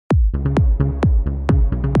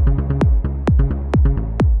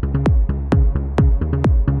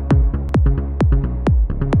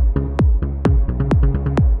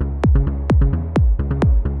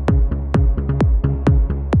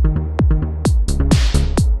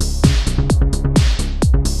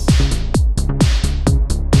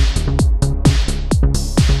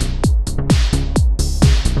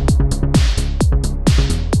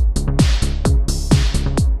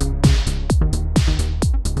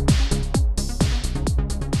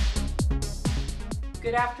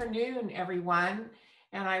Good afternoon, everyone.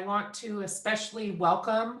 And I want to especially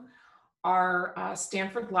welcome our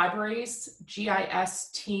Stanford Libraries GIS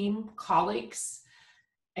team colleagues.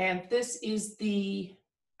 And this is the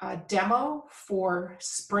demo for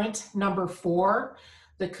sprint number 4,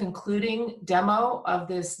 the concluding demo of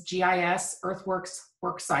this GIS EarthWorks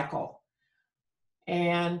work cycle.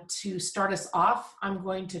 And to start us off, I'm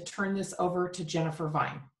going to turn this over to Jennifer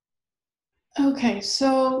Vine. Okay,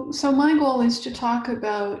 so my goal is to talk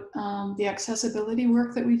about the accessibility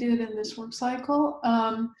work that we did in this work cycle.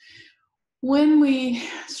 When we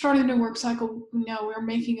started a new work cycle, now we're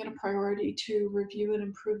making it a priority to review and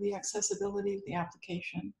improve the accessibility of the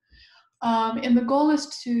application. And the goal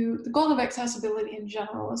of accessibility in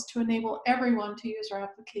general is to enable everyone to use our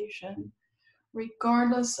application,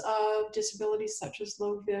 regardless of disabilities such as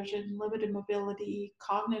low vision, limited mobility,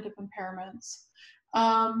 cognitive impairments.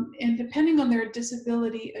 And depending on their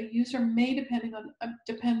disability, a user may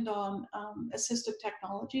depend on assistive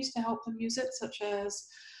technologies to help them use it, such as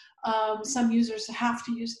some users have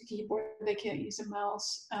to use the keyboard, they can't use a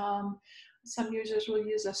mouse. Some users will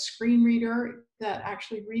use a screen reader that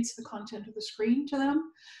actually reads the content of the screen to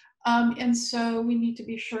them. And so we need to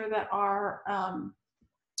be sure that our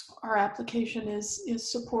application is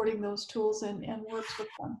supporting those tools and works with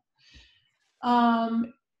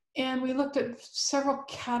them. And we looked at several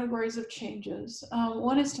categories of changes.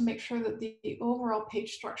 One is to make sure that the overall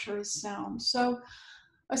page structure is sound. So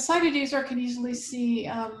a sighted user can easily see,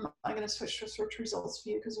 I'm going to switch to search results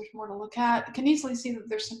view because there's more to look at. Can easily see that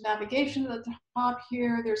there's some navigation at the top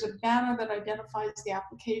here. There's a banner that identifies the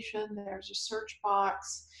application. There's a search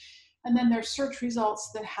box. And then there's search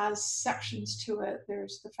results that has sections to it.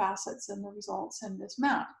 There's the facets and the results in this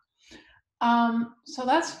map. So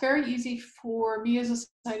that's very easy for me as a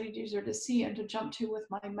sighted user to see and to jump to with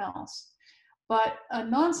my mouse. But a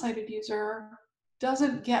non-sighted user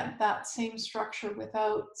doesn't get that same structure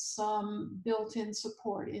without some built-in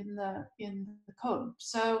support in the code.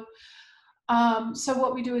 So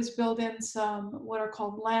what we do is build in some what are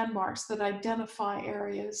called landmarks that identify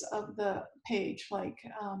areas of the page, like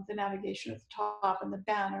the navigation at the top and the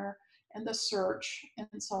banner and the search and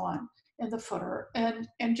so on, and the footer, and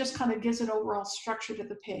just kind of gives an overall structure to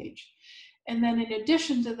the page. And then in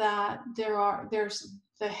addition to that, there's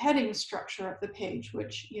the heading structure of the page,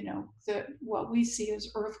 which, you know, what we see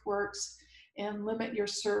as EarthWorks and limit your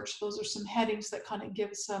search. Those are some headings that kind of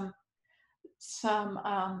give some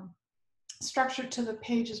structure to the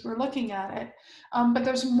page as we're looking at it. But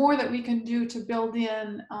there's more that we can do to build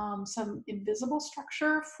in some invisible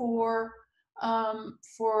structure for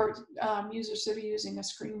users that are using a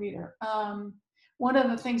screen reader. One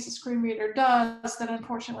of the things the screen reader does that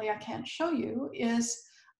unfortunately I can't show you is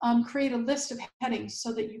create a list of headings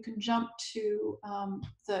so that you can jump to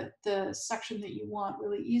the section that you want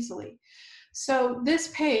really easily. So this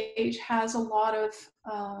page has a lot of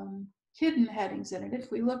hidden headings in it.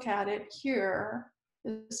 If we look at it here,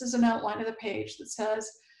 this is an outline of the page that says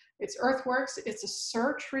it's EarthWorks, it's a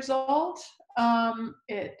search result.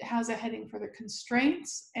 It has a heading for the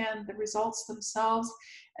constraints and the results themselves,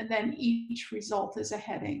 and then each result is a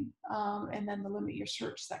heading, and then the limit your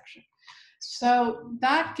search section. So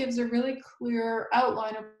that gives a really clear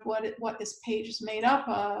outline of what this page is made up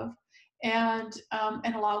of, and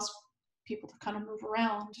allows people to kind of move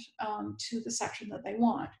around to the section that they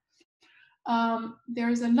want.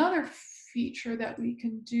 There's another feature that we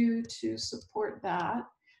can do to support that,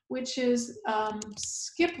 which is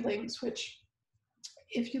skip links, which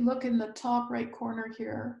if you look in the top right corner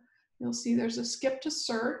here, you'll see there's a skip to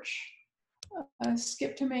search, a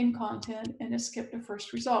skip to main content, and a skip to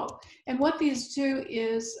first result. And what these do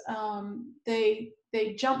is they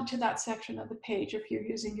jump to that section of the page if you're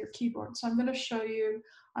using your keyboard. So I'm going to show you,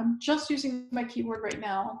 I'm just using my keyboard right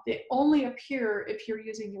now. They only appear if you're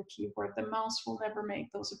using your keyboard. The mouse will never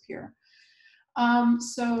make those appear.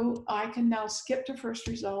 So I can now skip to first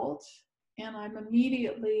result, and I'm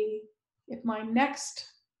immediately, if my next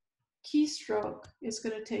keystroke is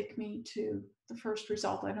going to take me to the first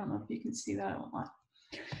result. I don't know if you can see that online.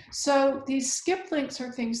 So these skip links are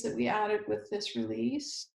things that we added with this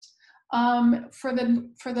release. For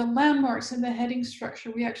the landmarks and the heading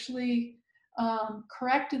structure, we actually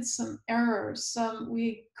corrected some errors.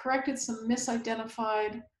 We corrected some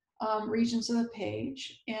misidentified regions of the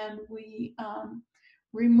page, and we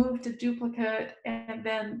removed a duplicate. And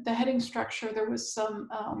then the heading structure, there was some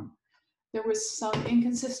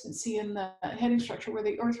inconsistency in the heading structure where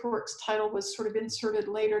the EarthWorks title was sort of inserted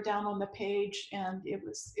later down on the page, and it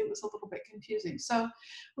was a little bit confusing. So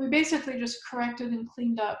we basically just corrected and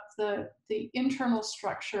cleaned up the internal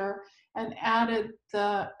structure and added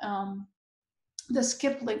the the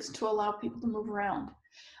skip links to allow people to move around.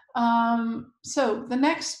 So the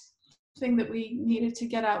next thing that we needed to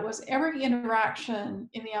get at was every interaction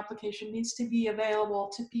in the application needs to be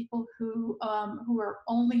available to people who are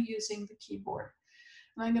only using the keyboard.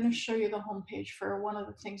 And I'm going to show you the home page for one of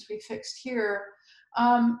the things we fixed here.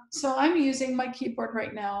 So I'm using my keyboard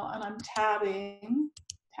right now, and I'm tabbing,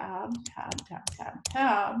 tab, tab, tab, tab,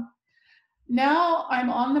 tab. Now I'm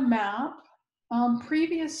on the map.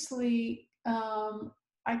 Previously,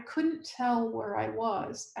 I couldn't tell where I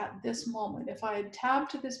was at this moment. If I had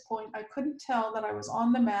tabbed to this point, I couldn't tell that I was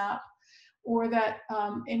on the map or that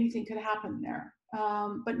anything could happen there.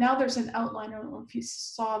 But now there's an outline. I don't know if you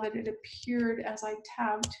saw that it appeared as I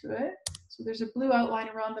tabbed to it. So there's a blue outline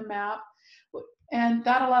around the map. And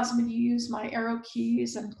that allows me to use my arrow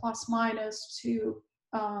keys and plus minus to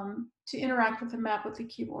interact with the map with the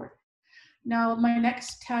keyboard. Now my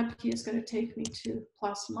next tab key is going to take me to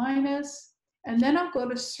plus minus, and then I'll go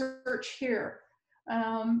to search here.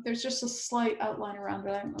 There's just a slight outline around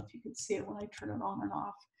it. I don't know if you can see it when I turn it on and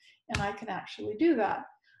off, and I can actually do that,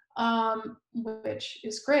 which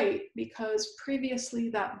is great because previously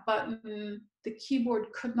that button, the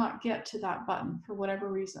keyboard could not get to that button for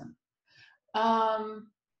whatever reason.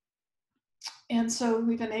 And so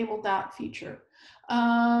we've enabled that feature.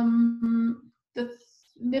 The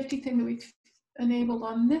nifty thing that we've enabled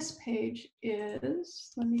on this page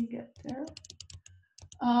is, let me get there.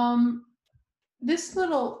 This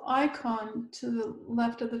little icon to the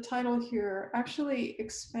left of the title here actually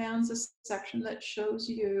expands a section that shows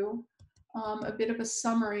you a bit of a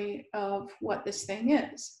summary of what this thing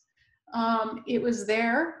is. It was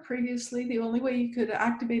there previously. The only way you could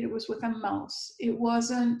activate it was with a mouse. It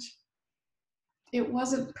wasn't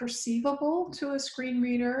perceivable to a screen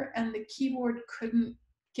reader, and the keyboard couldn't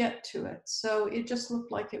get to it. So it just looked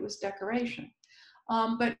like it was decoration.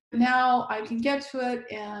 But now I can get to it,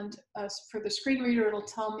 and for the screen reader, it'll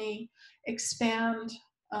tell me expand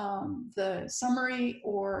the summary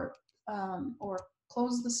or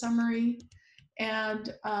close the summary,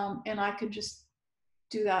 and I could just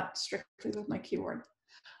do that strictly with my keyboard.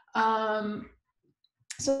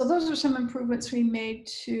 So those are some improvements we made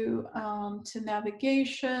to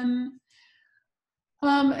navigation.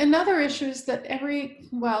 Another issue is that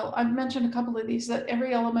I've mentioned a couple of these, that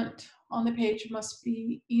every element on the page must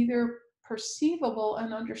be either perceivable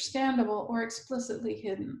and understandable or explicitly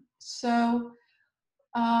hidden. So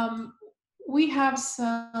we have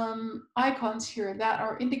some icons here that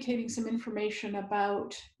are indicating some information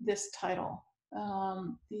about this title.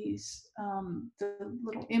 The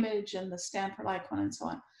little image and the Stanford icon and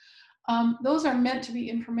so on. Those are meant to be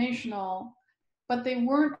informational, but they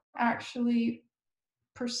weren't actually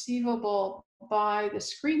perceivable by the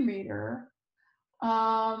screen reader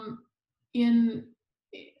I'm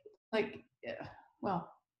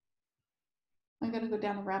going to go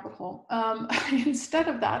down a rabbit hole. Instead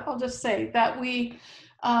of that, I'll just say that we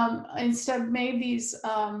instead made these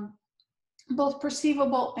both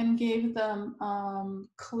perceivable and gave them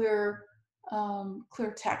clear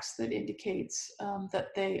text that indicates that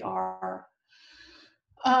they are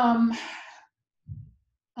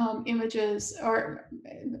images or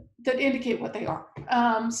that indicate what they are.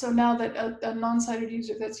 So now that a non-sighted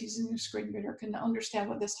user that's using a screen reader can understand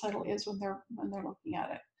what this title is when they're looking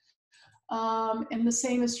at it. And the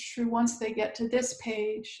same is true once they get to this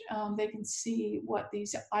page, they can see what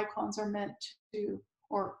these icons are meant to,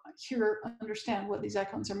 or understand what these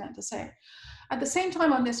icons are meant to say. At the same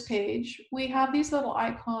time on this page, we have these little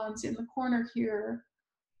icons in the corner here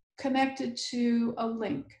connected to a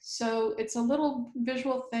link. So it's a little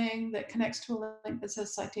visual thing that connects to a link that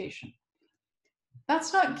says citation.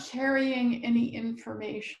 That's not carrying any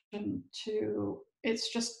information it's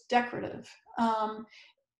just decorative.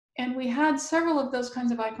 And we had several of those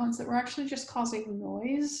kinds of icons that were actually just causing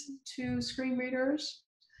noise to screen readers.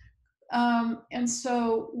 And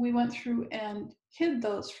so we went through and hid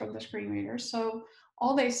those from the screen readers. So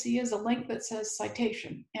all they see is a link that says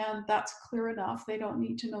citation, and that's clear enough. They don't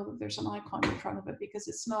need to know that there's an icon in front of it because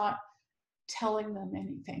it's not telling them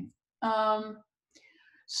anything.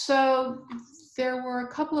 So there were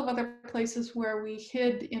a couple of other places where we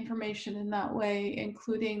hid information in that way,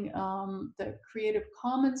 including the Creative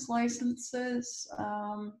Commons licenses.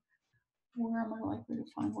 Where am I likely to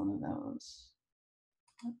find one of those?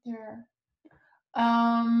 Up there.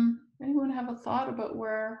 Anyone have a thought about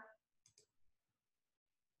where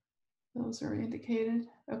those are indicated?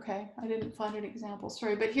 Okay, I didn't find an example,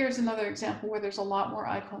 sorry, but here's another example where there's a lot more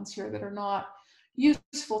icons here that are not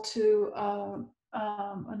useful to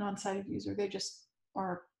a non-sighted user. They just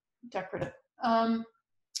are decorative.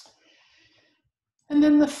 And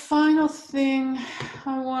then the final thing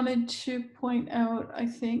I wanted to point out, I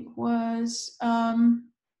think, was,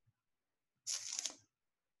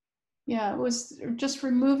 yeah, it was just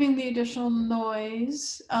removing the additional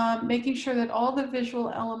noise, making sure that all the visual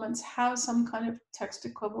elements have some kind of text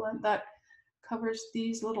equivalent that covers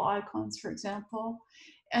these little icons, for example.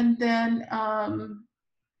 And then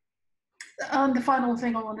the final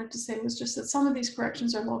thing I wanted to say was just that some of these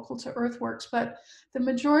corrections are local to EarthWorks, but the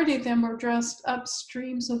majority of them are addressed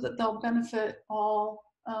upstream so that they'll benefit all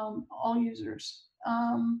users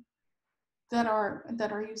that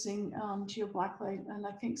are using Geo Blacklight, and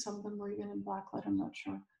I think some of them were even in Blacklight. I'm not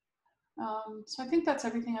sure. So I think that's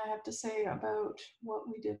everything I have to say about what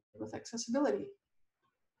we did with accessibility.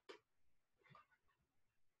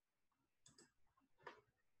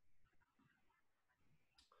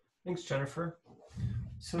 Thanks, Jennifer.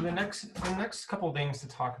 So the next couple of things to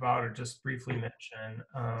talk about, or just briefly mention,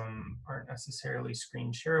 aren't necessarily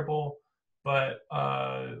screen shareable, but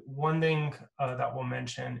one thing that we'll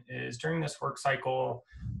mention is during this work cycle,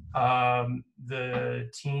 the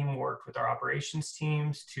team worked with our operations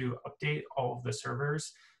teams to update all of the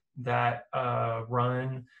servers that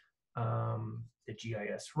run the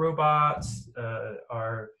GIS robots,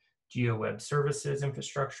 our GeoWeb services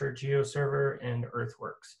infrastructure, GeoServer, and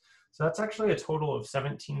EarthWorks. So that's actually a total of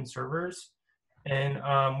 17 servers. And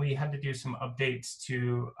we had to do some updates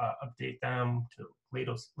to update them to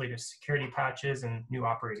latest security patches and new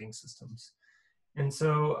operating systems. And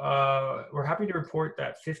so we're happy to report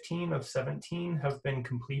that 15 of 17 have been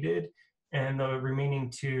completed, and the remaining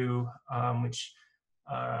 2, which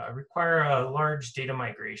require a large data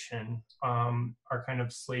migration, are kind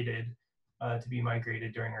of slated to be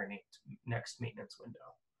migrated during our next maintenance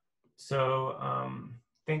window. So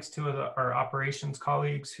thanks to our operations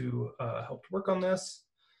colleagues who helped work on this.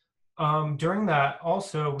 During that,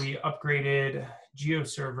 also, we upgraded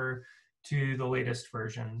GeoServer to the latest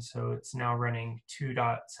version. So it's now running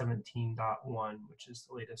 2.17.1, which is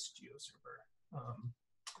the latest GeoServer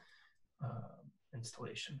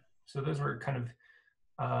installation. So those were kind of,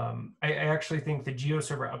 I actually think the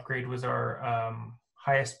GeoServer upgrade was our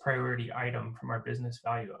highest priority item from our business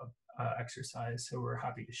value exercise. So we're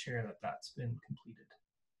happy to share that that's been completed.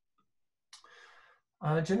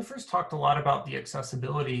 Jennifer's talked a lot about the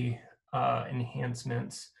accessibility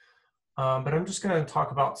enhancements, but I'm just going to talk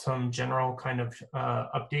about some general kind of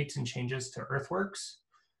updates and changes to EarthWorks.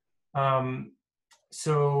 One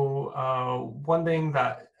thing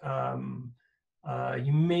that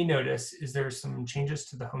you may notice is there's some changes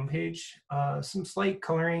to the homepage, some slight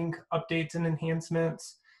coloring updates and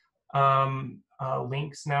enhancements.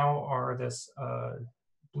 Links now are this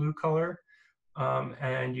blue color.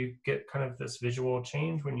 And you get kind of this visual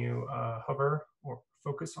change when you hover or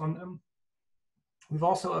focus on them. We've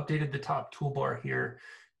also updated the top toolbar here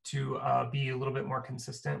to be a little bit more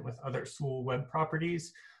consistent with other Sewell web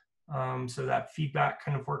properties. So that feedback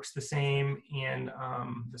kind of works the same, and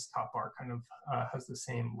this top bar kind of has the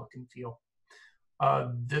same look and feel.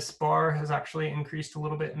 This bar has actually increased a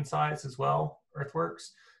little bit in size as well,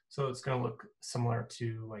 EarthWorks. So it's going to look similar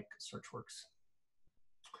to like SearchWorks.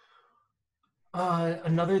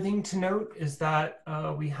 Another thing to note is that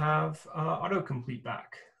we have autocomplete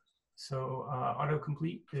back. So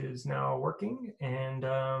autocomplete is now working and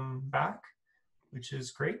back, which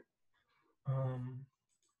is great.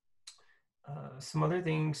 Some other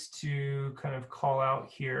things to kind of call out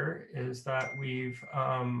here is that we've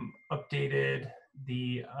updated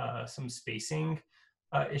the some spacing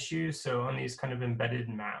issues. So on these kind of embedded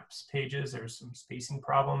maps pages, there's some spacing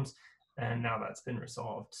problems. And now that's been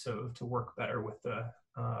resolved, so to work better with the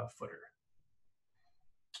footer.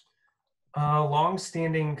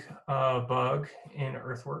 Long-standing bug in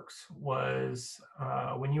EarthWorks was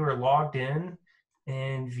when you were logged in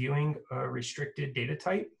and viewing a restricted data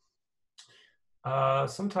type,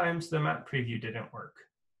 sometimes the map preview didn't work.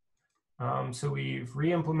 So we've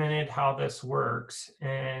re-implemented how this works,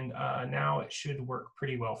 and now it should work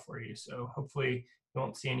pretty well for you. So hopefully you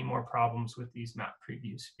won't see any more problems with these map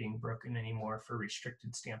previews being broken anymore for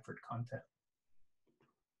restricted Stanford content.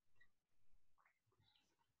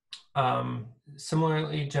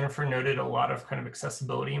 Similarly, Jennifer noted a lot of kind of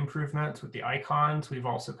accessibility improvements with the icons. We've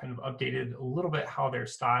also kind of updated a little bit how they're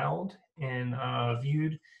styled and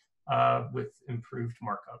viewed with improved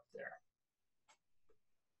markup there.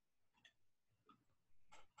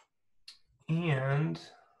 And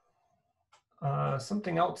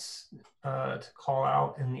something else to call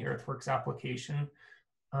out in the EarthWorks application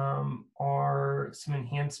are some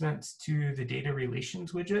enhancements to the data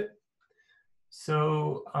relations widget.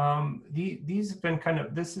 So this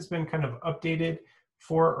has been kind of updated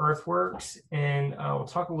for EarthWorks, and we'll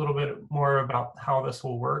talk a little bit more about how this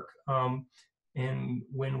will work and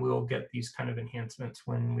when we'll get these kind of enhancements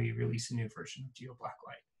when we release a new version of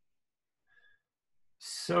GeoBlacklight.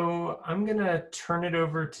 So I'm going to turn it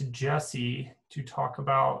over to Jesse to talk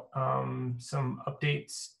about some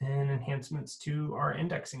updates and enhancements to our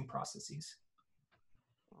indexing processes.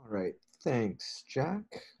 All right, thanks, Jack.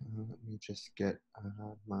 Let me just get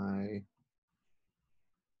my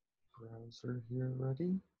browser here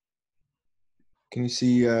ready. Can you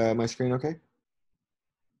see my screen okay?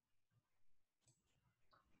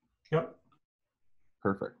 Yep.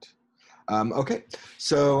 Perfect. Okay,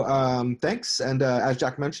 so thanks. And as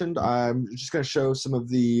Jack mentioned, I'm just going to show some of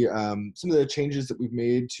the changes that we've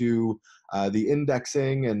made to the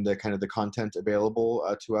indexing and the kind of the content available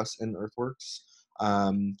to us in EarthWorks.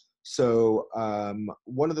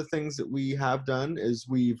 One of the things that we have done is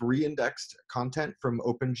we've re-indexed content from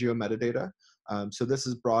open geometadata. So this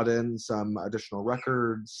has brought in some additional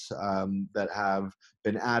records that have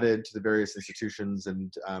been added to the various institutions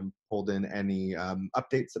and pulled in any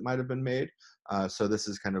updates that might have been made. So this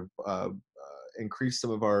has kind of increased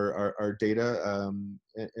some of our data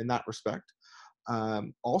in that respect.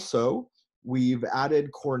 Also, we've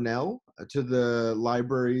added Cornell to the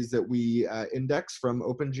libraries that we index from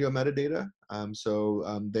open geometadata.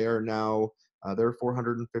 They are now their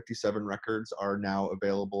 457 records are now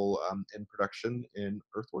available in production in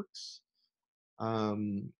EarthWorks.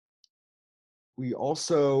 We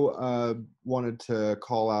also wanted to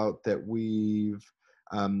call out that we've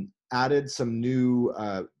added some new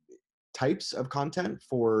types of content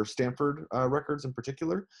for Stanford records in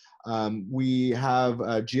particular. We have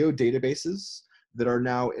geodatabases that are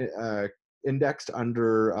now indexed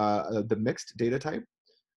under the mixed data type.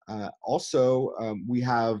 We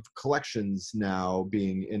have collections now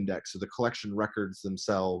being indexed, so the collection records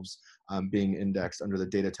themselves being indexed under the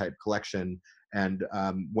data type collection. And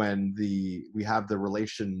when we have the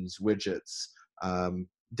relations widgets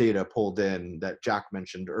data pulled in that Jack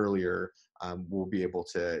mentioned earlier, we'll be able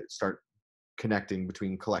to start connecting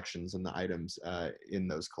between collections and the items in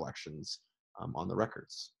those collections on the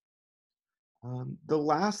records. The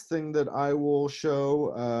last thing that I will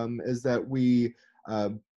show is that we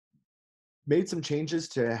made some changes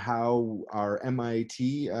to how our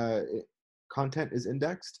MIT content is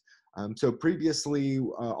indexed. So previously,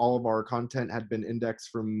 all of our content had been indexed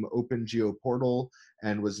from OpenGeo Portal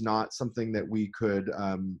and was not something that we could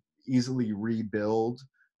easily rebuild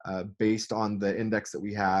based on the index that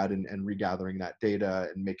we had and regathering that data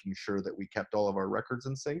and making sure that we kept all of our records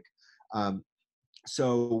in sync.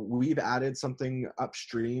 So we've added something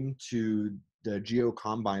upstream to the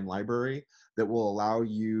GeoCombine library that will allow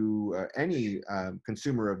you, any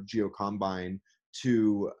consumer of GeoCombine,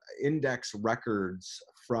 to index records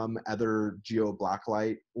from other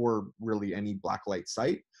GeoBlacklight or really any Blacklight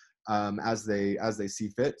site as they see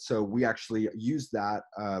fit. So we actually use that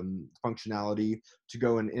functionality to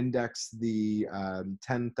go and index the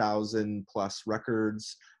 10,000 plus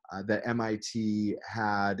records that MIT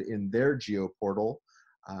had in their GeoPortal.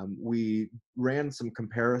 We ran some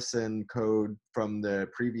comparison code from the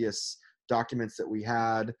previous documents that we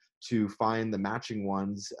had to find the matching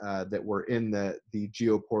ones that were in the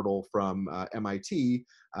GeoPortal from MIT,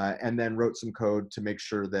 and then wrote some code to make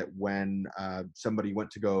sure that when somebody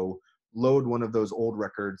went to go load one of those old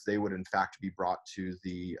records, they would in fact be brought to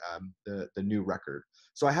the new record.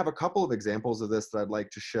 So I have a couple of examples of this that I'd like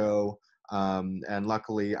to show, and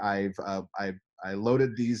luckily I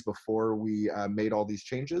loaded these before we made all these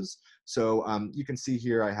changes. So you can see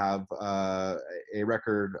here I have a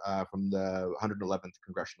record from the 111th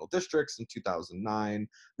Congressional Districts in 2009.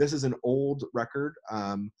 This is an old record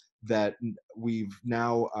that we've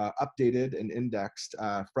now updated and indexed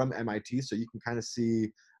from MIT. So you can kind of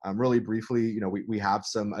see really briefly, you know, we have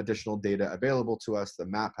some additional data available to us. The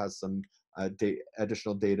map has some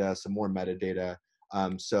additional data, some more metadata.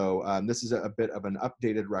 This is a bit of an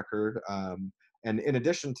updated record. And in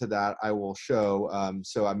addition to that, I will show, I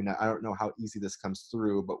mean, I don't know how easy this comes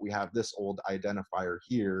through, but we have this old identifier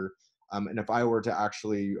here. And if I were to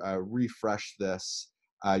actually refresh this,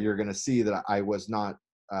 you're gonna see that I was not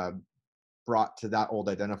brought to that old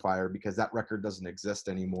identifier because that record doesn't exist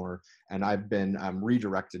anymore. And I've been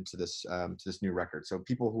redirected to this new record. So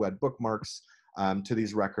people who had bookmarks to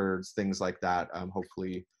these records, things like that,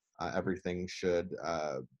 hopefully everything should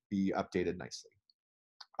be updated nicely.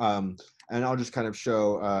 And I'll just kind of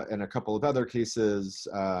show in a couple of other cases,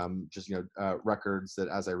 records that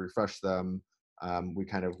as I refresh them,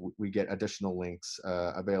 we get additional links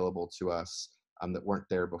available to us that weren't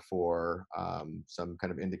there before, some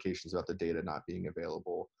kind of indications about the data not being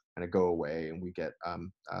available, kind of go away, and we get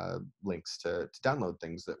links to download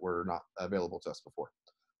things that were not available to us before.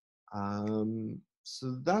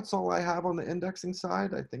 So that's all I have on the indexing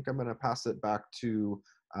side. I think I'm going to pass it back to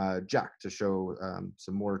Jack to show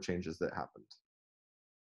some more changes that happened.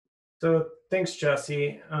 So thanks,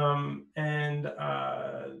 Jesse.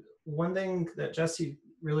 One thing that Jesse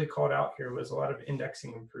really called out here was a lot of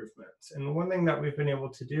indexing improvements. And one thing that we've been able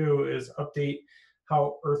to do is update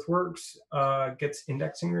how EarthWorks gets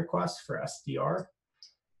indexing requests for SDR.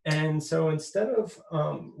 And so instead of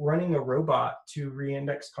running a robot to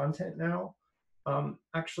re-index content now,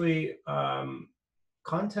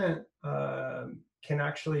 content can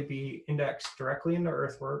actually be indexed directly into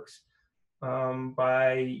EarthWorks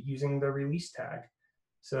by using the release tag.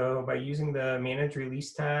 So by using the manage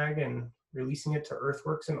release tag and releasing it to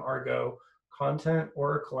EarthWorks and Argo, content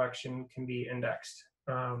or a collection can be indexed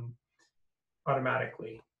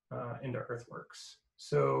automatically into EarthWorks.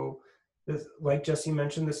 So this, like Jesse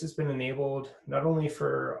mentioned, this has been enabled not only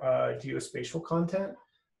for geospatial content,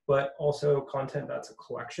 but also content that's a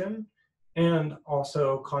collection, and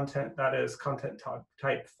also content that is content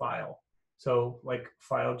type file. So like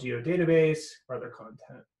file geodatabase or other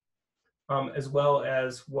content, as well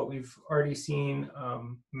as what we've already seen,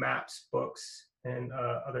 maps, books, and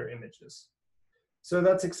other images. So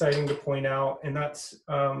that's exciting to point out, and that's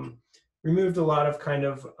removed a lot of kind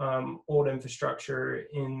of old infrastructure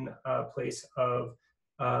in place of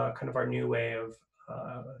kind of our new way of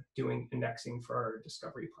doing indexing for our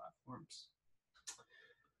discovery platforms.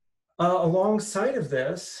 Alongside of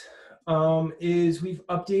this is we've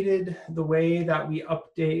updated the way that we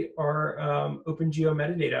update our OpenGeo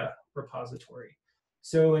metadata repository.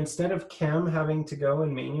 So instead of Kim having to go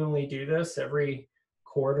and manually do this every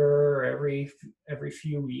quarter or every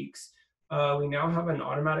few weeks, we now have an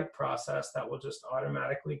automatic process that will just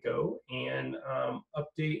automatically go and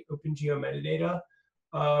update OpenGeo metadata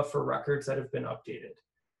for records that have been updated.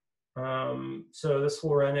 So this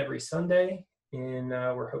will run every Sunday, and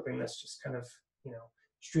we're hoping this just kind of,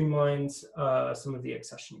 streamlines some of the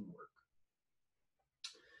accessioning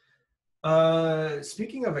work.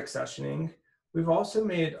 Speaking of accessioning, we've also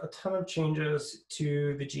made a ton of changes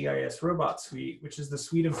to the GIS robot suite, which is the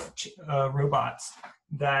suite of robots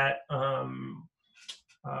that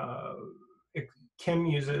Kim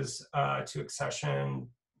uses to accession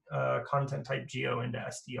content type geo into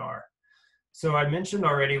SDR. So I mentioned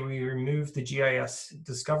already we removed the GIS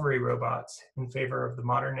discovery robots in favor of the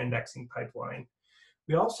modern indexing pipeline.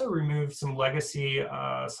 We also removed some legacy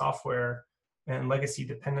software and legacy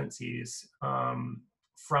dependencies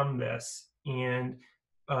from this, and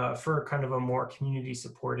for kind of a more community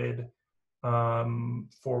supported,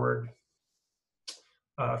 forward,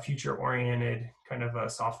 future oriented kind of a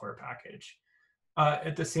software package.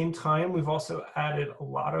 At the same time, we've also added a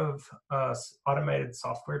lot of automated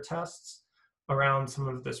software tests around some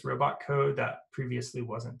of this robot code that previously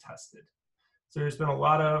wasn't tested. So there's been a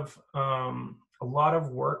lot of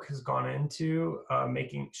work has gone into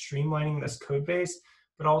streamlining this code base,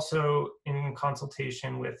 but also in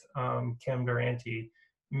consultation with Kim Durante,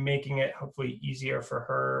 making it hopefully easier for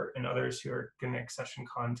her and others who are going to accession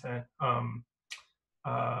content,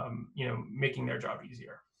 making their job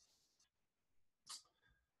easier.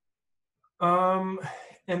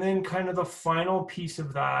 And then kind of the final piece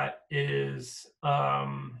of that is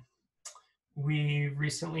we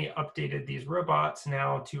recently updated these robots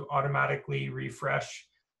now to automatically refresh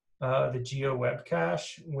the Geo web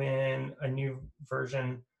cache when a new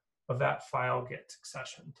version of that file gets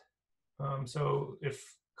accessioned. So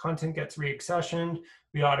if content gets re-accessioned,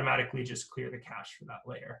 we automatically just clear the cache for that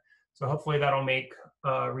layer. So hopefully that'll make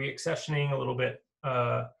re-accessioning a little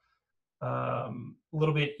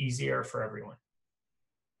bit easier for everyone.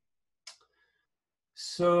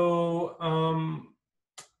 So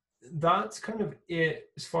that's kind of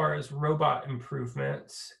it as far as robot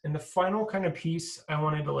improvements. And the final kind of piece I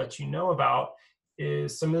wanted to let you know about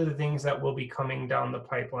is some of the things that will be coming down the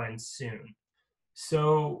pipeline soon.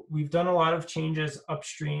 So we've done a lot of changes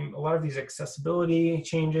upstream, a lot of these accessibility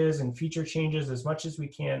changes and feature changes as much as we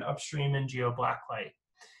can upstream in Geo Blacklight.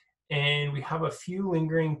 And we have a few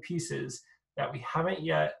lingering pieces that we haven't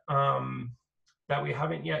yet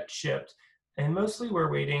shipped. And mostly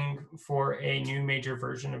we're waiting for a new major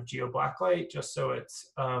version of Geo Blacklight, just so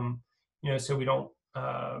it's, so we don't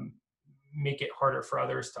make it harder for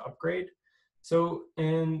others to upgrade. So,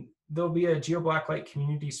 and there'll be a Geo Blacklight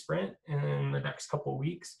community sprint in the next couple of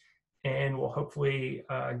weeks, and we'll hopefully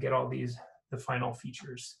get all the final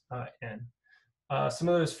features in. Some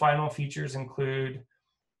of those final features include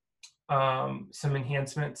some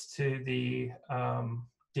enhancements to the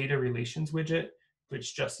data relations widget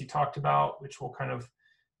which Jesse talked about, which will kind of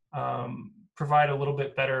provide a little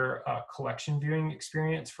bit better collection viewing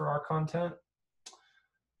experience for our content.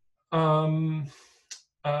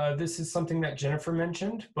 This is something that Jennifer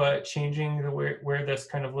mentioned, but changing the where this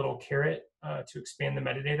kind of little caret to expand the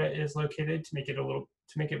metadata is located to make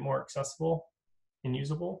it more accessible and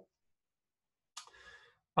usable.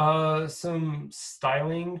 Some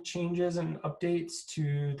styling changes and updates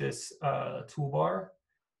to this toolbar.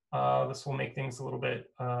 This will make things a little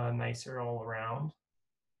bit nicer all around.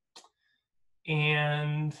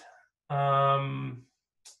 And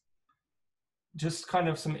just kind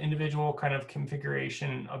of some individual kind of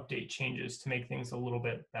configuration update changes to make things a little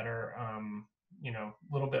bit better, you know,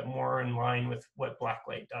 a little bit more in line with what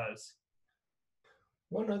Blacklight does.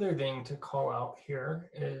 One other thing to call out here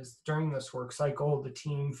is during this work cycle, the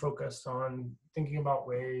team focused on thinking about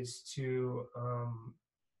ways to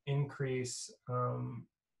increase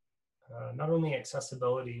not only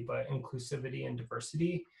accessibility, but inclusivity and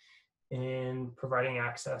diversity in providing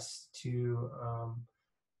access to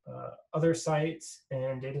other sites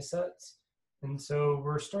and data sets. And so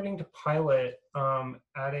we're starting to pilot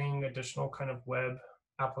adding additional kind of web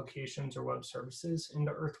applications or web services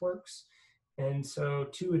into EarthWorks. And so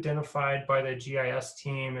two identified by the GIS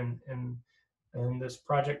team and this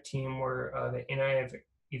project team were the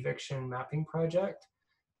anti-eviction mapping project.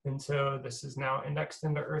 And so this is now indexed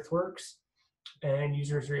into EarthWorks, and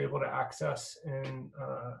users are able to access and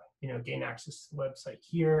you know, gain access to the website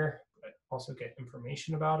here, but also get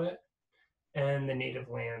information about it, and the native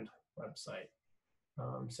land website.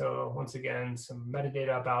 So once again, some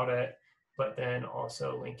metadata about it, but then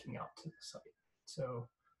also linking out to the site. So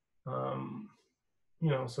you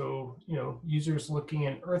know, users looking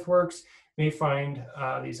in EarthWorks may find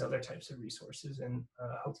these other types of resources and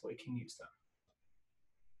hopefully can use them.